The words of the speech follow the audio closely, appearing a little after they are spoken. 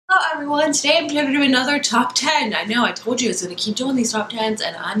everyone, today I'm going to do another top 10. I know, I told you I was going to keep doing these top 10s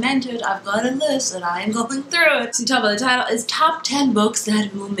and I meant it. I've got a list and I am going through it. So you tell by the title is Top 10 Books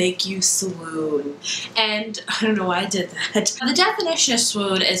That Will Make You Swoon. And I don't know why I did that. The definition of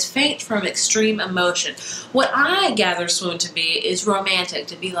swoon is faint from extreme emotion. What I gather swoon to be is romantic,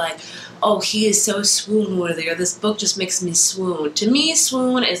 to be like, oh, he is so swoon-worthy, or this book just makes me swoon. To me,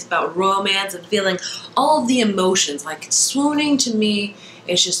 swoon is about romance and feeling all of the emotions. Like, swooning to me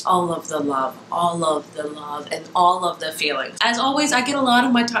is just all of the love, and all of the feelings. As always, I get a lot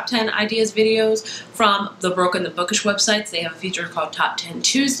of my top 10 ideas videos from the Broken the Bookish websites. They have a feature called Top 10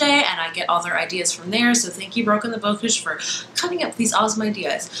 Tuesday, and I get all their ideas from there. So thank you, Broken the Bookish, for coming up with these awesome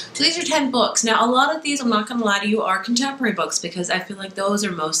ideas. So these are 10 books. Now, a lot of these, I'm not gonna lie to you, are contemporary books because I feel like those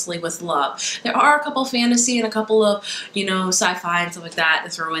are mostly with love. There are a couple fantasy and a couple of, you know, sci-fi and stuff like that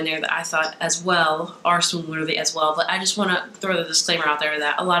to throw in there that I thought as well are swoon-worthy as well. But I just want to throw the disclaimer out there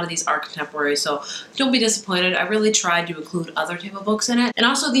that a lot of these are contemporary, so don't be disappointed. I really tried to include other type of books in it. And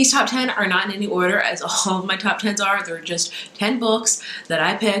also, these top 10 are not in any order as all of my top 10s are. They're just 10 books that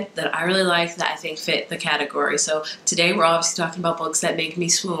I picked that I really like that I think fit the category. So today we're obviously talking about books that make me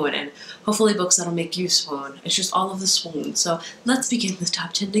swoon and hopefully books that'll make you swoon. It's just all of the swoon. So let's begin this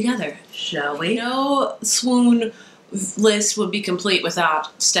top 10 together, shall we? No swoon list would be complete without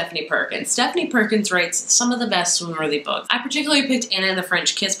Stephanie Perkins. Stephanie Perkins writes some of the best swoon-worthy books. I particularly picked Anna and the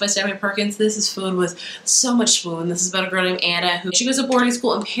French Kiss by Stephanie Perkins. This is filled with so much swoon. This is about a girl named Anna who she goes to boarding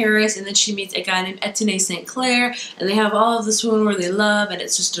school in Paris, and then she meets a guy named Etienne St. Clair, and they have all of the swoon-worthy love, and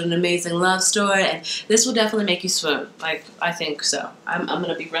it's just an amazing love story, and this will definitely make you swoon. Like, I think so. I'm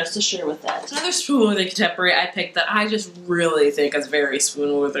gonna be rest assured with that. Another swoon-worthy contemporary I picked that I just really think is very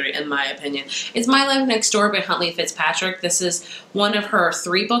swoon-worthy in my opinion is My Life Next Door by Huntley Fitzpatrick. This is one of her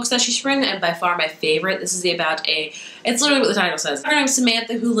 3 books that she's written, and by far my favorite. This is about it's literally what the title says. Her name's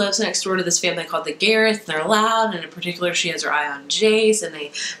Samantha, who lives next door to this family called the Garretts. They're loud, and in particular she has her eye on Jace, and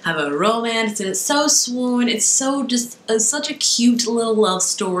they have a romance, and it's so swoon. It's so just such a cute little love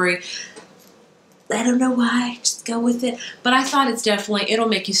story. I don't know why, just go with it. But I thought it's definitely, it'll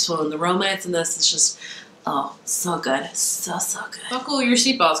make you swoon. The romance in this is just, oh, so good. So good. Buckle your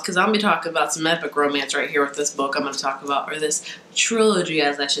seatbelts, because I'm going to be talking about some epic romance right here with this book I'm going to talk about, or this trilogy,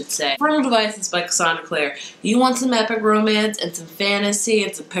 as I should say. Infernal Devices by Cassandra Clare. You want some epic romance and some fantasy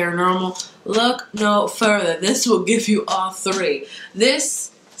and some paranormal? Look no further. This will give you all 3. This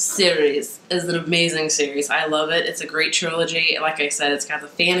series is an amazing series. I love it. It's a great trilogy. Like I said, it's got the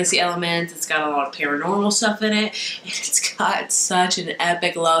fantasy element, it's got a lot of paranormal stuff in it, and it's got such an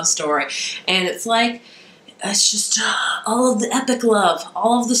epic love story. And it's like, it's just all of the epic love,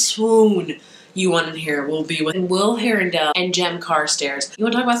 all of the swoon you want in here will be with Will Herondale and Jem Carstairs. You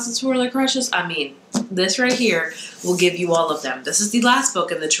want to talk about some swirly crushes? I mean, this right here will give you all of them. This is the last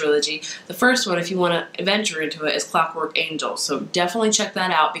book in the trilogy. The first one, if you want to venture into it, is Clockwork Angel. So definitely check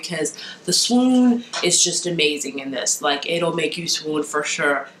that out because the swoon is just amazing in this. Like, it'll make you swoon for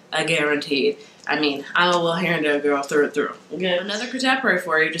sure. I guaranteed. I mean, I'm a Will Herondale girl through and through. Okay. Another contemporary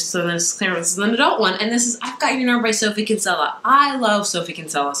for you, just so this clear. This is an adult one, and this is I've Got Your Number by Sophie Kinsella. I love Sophie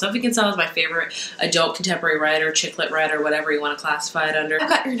Kinsella. Sophie Kinsella is my favorite adult contemporary writer, chick lit writer, whatever you want to classify it under. I've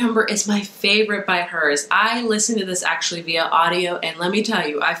Got Your Number is my favorite by hers. I listened to this actually via audio, and let me tell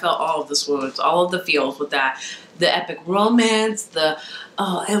you, I felt all of the swoons, all of the feels with that. The epic romance, it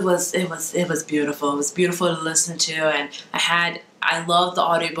was beautiful. It was beautiful to listen to, and I love the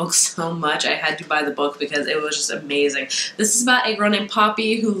audiobook so much. I had to buy the book because it was just amazing. This is about a girl named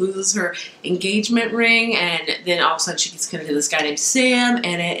Poppy who loses her engagement ring, and then all of a sudden she gets connected to this guy named Sam,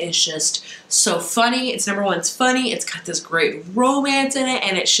 and it is just so funny. It's number 1, it's funny. It's got this great romance in it,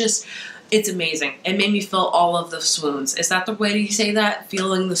 and it's amazing. It made me feel all of the swoons. Is that the way to say that?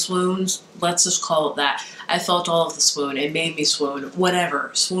 Feeling the swoons? Let's just call it that. I felt all of the swoon. It made me swoon. Whatever.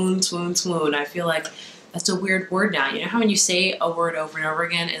 Swoon, swoon, swoon. I feel like that's a weird word now. You know how when you say a word over and over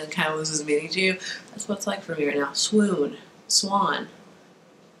again and it kind of loses meaning to you? That's what it's like for me right now. Swoon. Swan.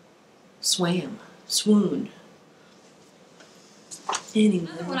 Swam. Swoon. Anyway.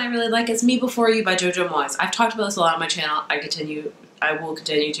 Another one I really like is Me Before You by Jojo Moyes. I've talked about this a lot on my channel. I will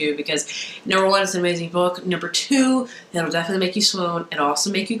continue to because number 1, it's an amazing book. Number 2, it'll definitely make you swoon. It'll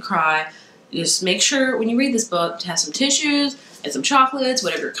also make you cry. Just make sure when you read this book to have some tissues and some chocolates,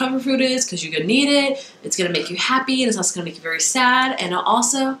 whatever your comfort food is, because you're going to need it. It's going to make you happy, and it's also going to make you very sad, and it'll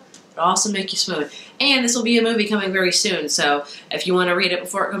also make you swoon. And this will be a movie coming very soon, so if you want to read it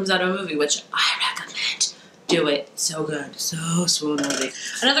before it comes out of a movie, which I recommend, do it. So good. So swoon-worthy.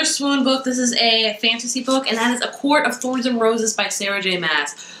 Another swoon book, this is a fantasy book, and that is A Court of Thorns and Roses by Sarah J.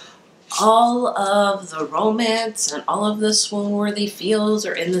 Maas. all of the romance and all of the swoon-worthy feels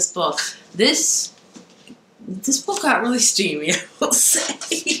are in this book. This book got really steamy, I will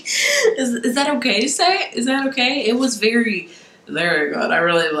say. Is that okay to say? Is that okay? It was very good. I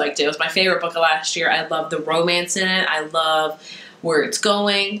really liked it. It was my favorite book of last year. I love the romance in it. I love where it's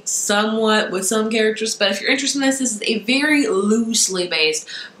going, somewhat with some characters, but if you're interested in this is a very loosely based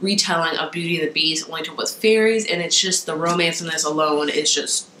retelling of Beauty and the Beast, only told with fairies, and it's just the romance in this alone is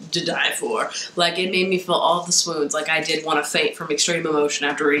just to die for. Like, it made me feel all the swoons. Like, I did want to faint from extreme emotion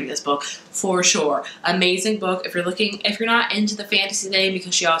after reading this book, for sure. Amazing book. If you're not into the fantasy thing,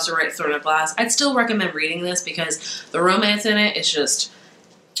 because she also writes Throne of Glass, I'd still recommend reading this because the romance in it is just,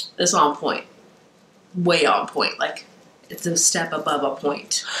 it's on point. Way on point. Like, it's a step above a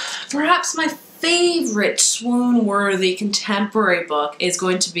point. Perhaps my favorite swoon-worthy contemporary book is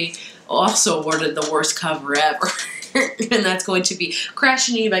going to be also awarded the worst cover ever. And that's going to be Crash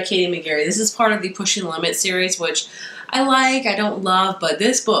and Eat by Katie McGarry. This is part of the Pushing the Limit series, which I like, I don't love, but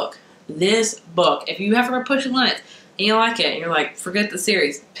this book, if you haven't read Pushing the Limit and you like it, and you're like, forget the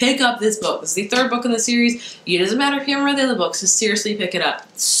series, pick up this book. This is the third book in the series. It doesn't matter if you haven't read the other books, just seriously pick it up.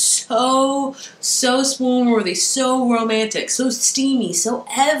 So swoon-worthy, so romantic, so steamy, so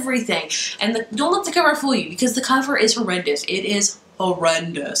everything. And don't let the cover fool you, because the cover is horrendous. It is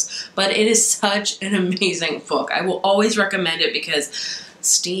horrendous, but it is such an amazing book. I will always recommend it because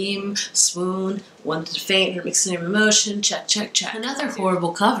steam, swoon, wanted to faint, her mixing of emotion, check, check, check. Another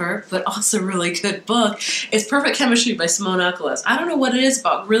horrible cover, but also really good book, is Perfect Chemistry by Simone Nicholas. I don't know what it is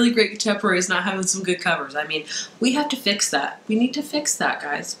about really great contemporaries not having some good covers. I mean, we have to fix that. We need to fix that,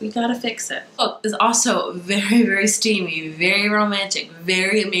 guys. We gotta fix it. The book is also very, very steamy, very romantic,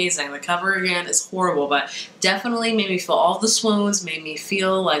 very amazing. The cover, again, is horrible, but definitely made me feel all the swoons, made me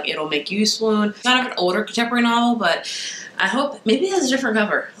feel like it'll make you swoon. Kind of an older contemporary novel, but I hope maybe it has a different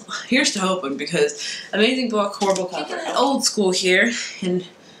cover. Here's to hoping, because amazing book, horrible cover. Old school here, and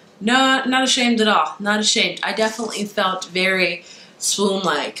not ashamed at all. Not ashamed. I definitely felt very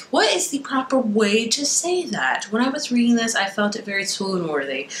swoon-like. What is the proper way to say that? When I was reading this, I felt it very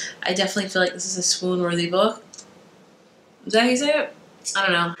swoon-worthy. I definitely feel like this is a swoon-worthy book. Is that how you say it? I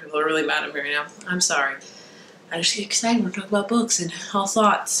don't know. People are really mad at me right now. I'm sorry. I just get excited when I talk about books, and all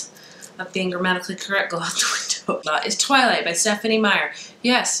thoughts of being grammatically correct go out the window. Is Twilight by Stephanie Meyer.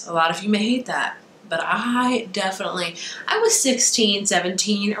 Yes, a lot of you may hate that, but I was 16,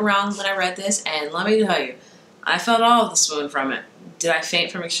 17 around when I read this, and let me tell you, I felt all of the swoon from it. Did I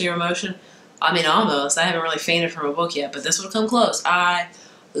faint from extreme emotion? I mean, almost. I haven't really fainted from a book yet, but this would come close. I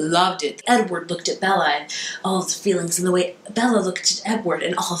loved it. Edward looked at Bella and all of the feelings, and the way Bella looked at Edward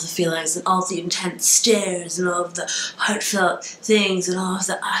and all of the feelings and all of the intense stares and all of the heartfelt things and all of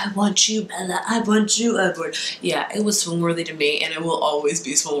the I want you, Bella, I want you, Edward. Yeah, it was swoon-worthy to me, and it will always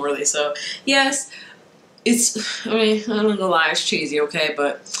be swoon-worthy. So yes, I mean, I'm not gonna lie, it's cheesy, okay,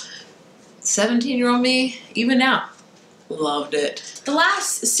 but 17-year-old me, even now, loved it. The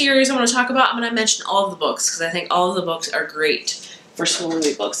last series I want to talk about, I'm going to mention all of the books, because I think all of the books are great for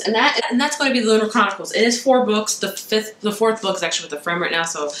swoon-worthy books, and that's going to be the Lunar Chronicles. It is 4 books. The fourth book is actually with the frame right now,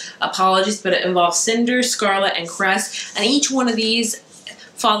 so apologies, but it involves Cinder, Scarlet, and Cress, and each one of these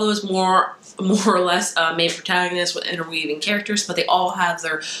follows more or less main protagonists with interweaving characters, but they all have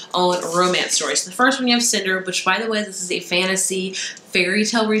their own romance stories. The first one you have Cinder, which, by the way, this is a fantasy fairy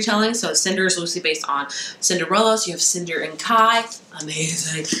tale retelling, so Cinder is loosely based on Cinderella, so you have Cinder and Kai.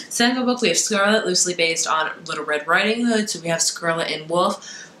 Amazing. Second book, we have Scarlet, loosely based on Little Red Riding Hood, so we have Scarlet and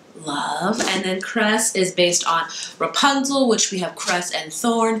Wolf. Love. And then Cress is based on Rapunzel, which we have Cress and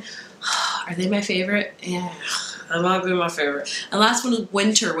Thorn. Are they my favorite? Yeah. They're not my favorite. And last one is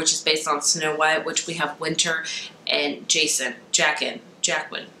Winter, which is based on Snow White, which we have Winter and Jacquin.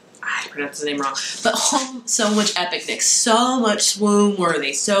 I pronounced the name wrong. But so much epicness, so much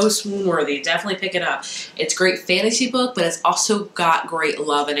swoon-worthy, so swoon-worthy. Definitely pick it up. It's a great fantasy book, but it's also got great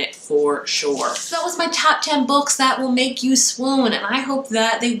love in it for sure. So that was my top 10 books that will make you swoon, and I hope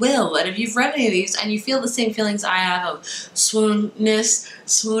that they will. And if you've read any of these and you feel the same feelings I have of swoon,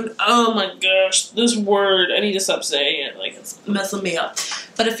 oh my gosh, this word, I need to stop saying it, like it's messing me up.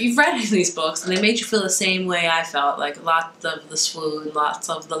 But if you've read any of these books and they made you feel the same way I felt, like lots of the swoon, lots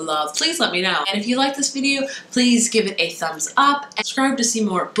of the love, please let me know. And if you like this video, please give it a thumbs up and subscribe to see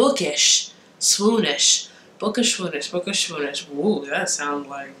more bookish, swoonish, bookish, swoonish, bookish, swoonish. Ooh, that sounds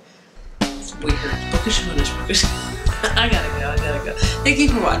like weird. Bookish, swoonish, bookish. I gotta go. Thank you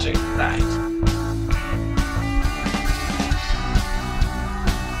for watching. Bye.